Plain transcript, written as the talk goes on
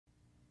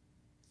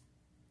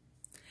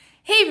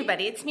Hey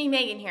everybody, it's me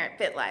Megan here at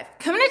FITLife.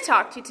 Coming to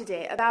talk to you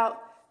today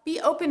about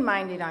be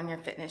open-minded on your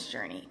fitness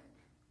journey.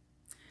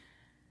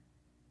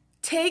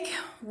 Take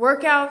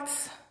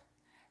workouts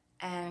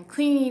and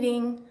clean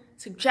eating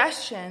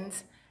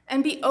suggestions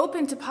and be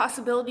open to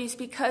possibilities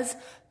because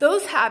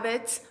those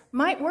habits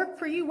might work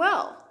for you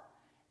well.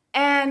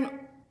 And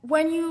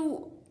when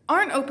you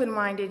aren't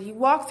open-minded, you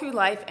walk through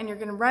life and you're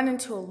going to run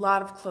into a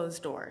lot of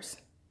closed doors.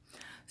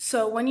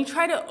 So when you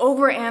try to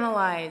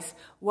overanalyze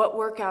what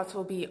workouts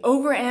will be,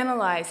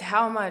 overanalyze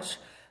how much,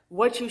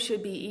 what you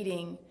should be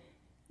eating,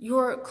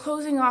 you're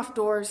closing off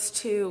doors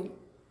to,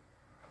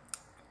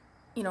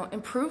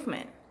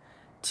 improvement,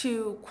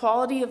 to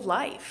quality of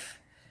life.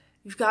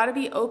 You've got to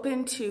be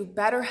open to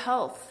better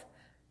health,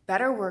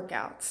 better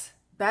workouts,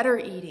 better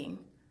eating,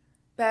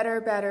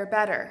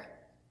 better.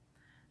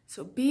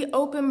 So be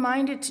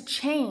open-minded to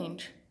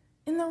change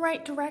in the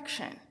right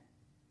direction.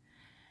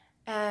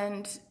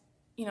 And,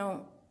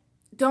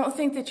 don't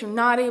think that you're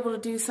not able to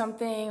do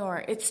something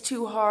or it's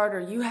too hard or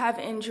you have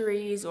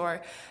injuries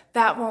or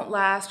that won't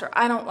last or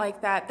I don't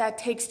like that. That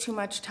takes too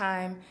much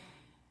time.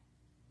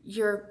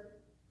 You're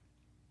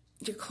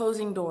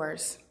closing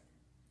doors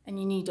and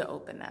you need to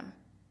open them.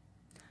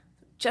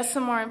 Just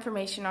some more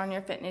information on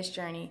your fitness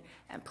journey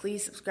and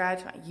please subscribe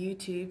to my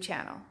YouTube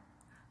channel.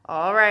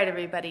 All right,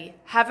 everybody.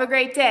 Have a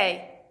great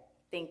day.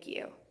 Thank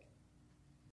you.